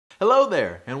Hello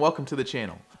there, and welcome to the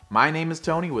channel. My name is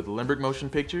Tony with Limbrick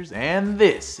Motion Pictures, and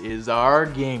this is our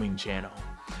gaming channel.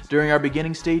 During our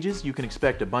beginning stages, you can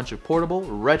expect a bunch of portable,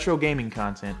 retro gaming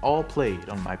content all played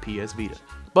on my PS Vita.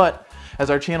 But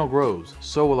as our channel grows,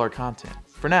 so will our content.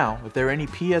 For now, if there are any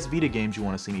PS Vita games you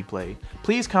want to see me play,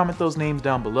 please comment those names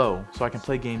down below so I can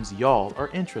play games y'all are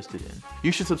interested in.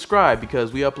 You should subscribe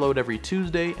because we upload every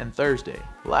Tuesday and Thursday.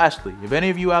 Lastly, if any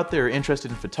of you out there are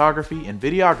interested in photography and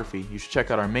videography, you should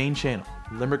check out our main channel,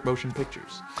 Limbrick Motion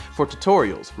Pictures, for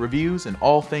tutorials, reviews, and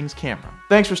all things camera.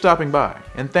 Thanks for stopping by,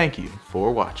 and thank you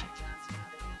for watching.